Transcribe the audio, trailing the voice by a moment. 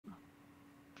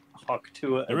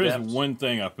Hawk-Tua There is adepts. one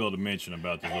thing I failed to mention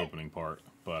about this opening part,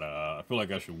 but I feel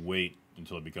like I should wait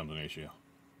until it becomes an issue.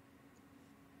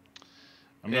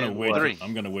 I'm gonna wait.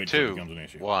 I'm gonna wait until it becomes an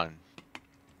issue. 1.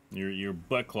 Your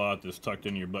butt cloth is tucked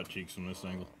into your butt cheeks from this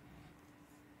angle.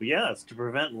 Yeah, it's to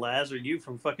prevent Laz or you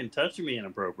from fucking touching me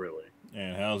inappropriately.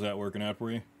 And how's that working out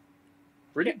for you?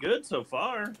 Pretty good so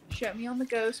far. Show me on the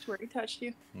ghost where he touched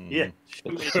you. Mm-hmm. Yeah.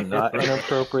 It's not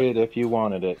inappropriate if you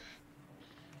wanted it.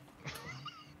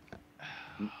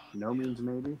 No means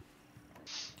maybe.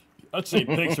 I'd say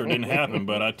Pixar didn't happen,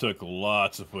 but I took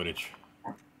lots of footage.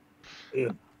 Yeah.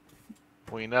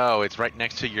 We know it's right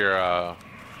next to your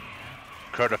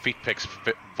Crota Feet Pics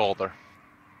folder.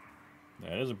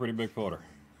 That is a pretty big folder.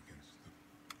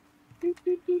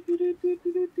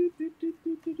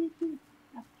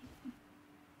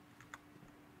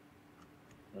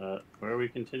 Where are we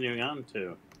continuing on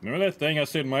to? Remember that thing I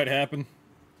said might happen?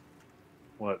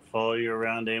 What, follow you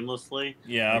around aimlessly?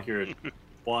 Yeah. Like you're a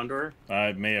wanderer?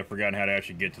 I may have forgotten how to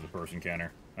actually get to the person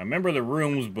counter. I remember the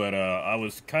rooms, but I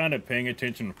was kind of paying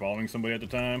attention and following somebody at the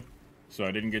time, so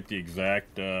I didn't get the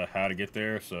exact how to get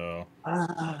there, so...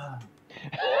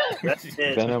 That's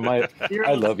it. Venom, I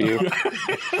love you.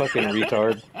 Fucking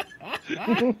retard.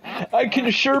 I can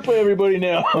Sherpa everybody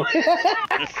now.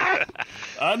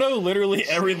 I know literally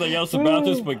everything else about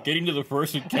this, but getting to the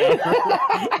first encounter,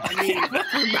 I can't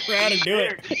remember how to do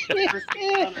it.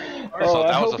 Oh,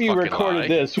 I hope you recorded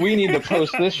this. We need to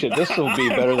post this shit. This will be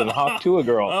better than Hawk-Tua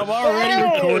Girl. I'm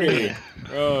already recording it.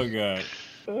 Oh, God.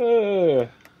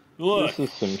 Look. This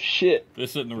is some shit. This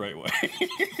isn't the right way.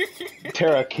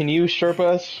 Tara, can you Sherpa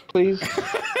us, please?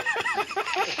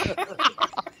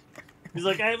 He's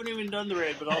like, I haven't even done the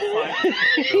raid, but I'll find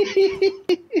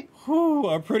it. Whew,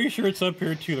 I'm pretty sure it's up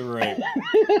here to the right.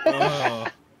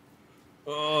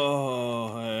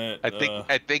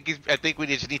 I think we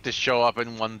just need to show up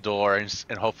in one door and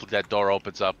hopefully that door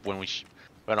opens up when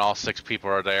when all 6 people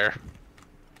are there.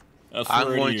 I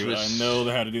know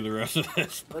how to do the rest of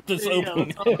this. This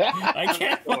opening. I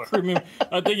can't remember.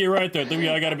 I think you're right there. I think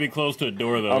I got to be close to a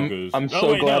door though. I'm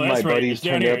so glad my buddies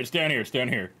turned up. It's down here. It's down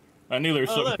here. I knew there was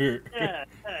something here. Yeah,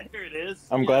 here it is.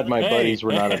 I'm glad my buddies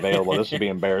were not available. This would be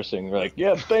embarrassing. They're like,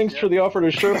 yeah, thanks for the offer to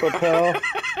Sherpa, pal.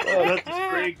 That's a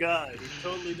great guy. He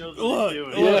totally knows what he's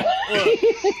doing. Look.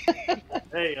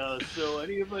 Hey, so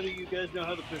anybody you guys know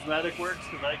how the prismatic works?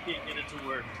 Because I can't get it to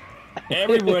work.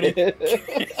 Everybody.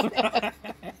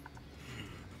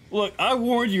 Look, I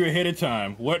warned you ahead of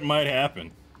time what might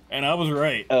happen, and I was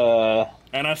right.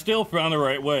 And I still found the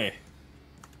right way.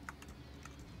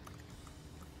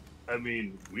 I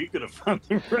mean, we could have found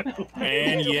the right way.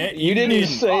 And yet you didn't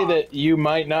say that you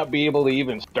might not be able to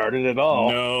even start it at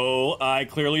all. No, I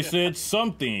clearly said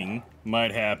something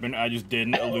might happen. I just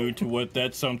didn't allude to what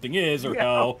that something is or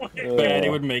how bad it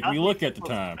would make me look at the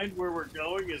time. Where we're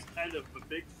going is kind of a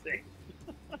big thing.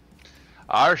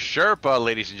 Our Sherpa,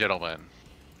 ladies and gentlemen.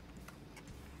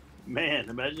 Man,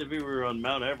 imagine if we were on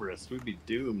Mount Everest. We'd be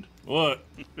doomed. Look,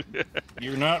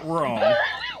 you're not wrong.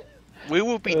 We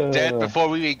will be dead before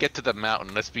we even get to the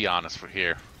mountain. Let's be honest for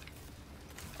here.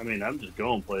 I mean, I'm just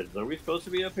going places. Are we supposed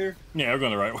to be up here? Yeah, we're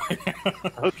going the right way.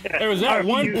 Okay. There was that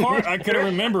one part I couldn't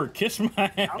remember. Kiss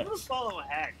my ass. I'm going to follow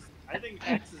Hex. I think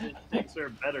Hex's instincts are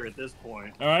better at this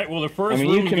point. All right, well, the first I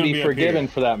mean, room you can is be be forgiven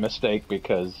for that mistake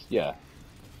because, yeah.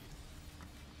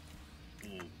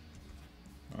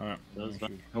 All right. Does not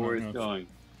know where he's going.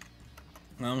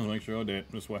 I'm going to make sure I'll do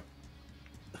it this way.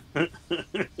 It's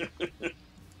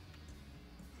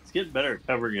getting better at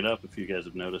covering it up if you guys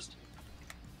have noticed.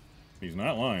 He's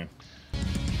not lying.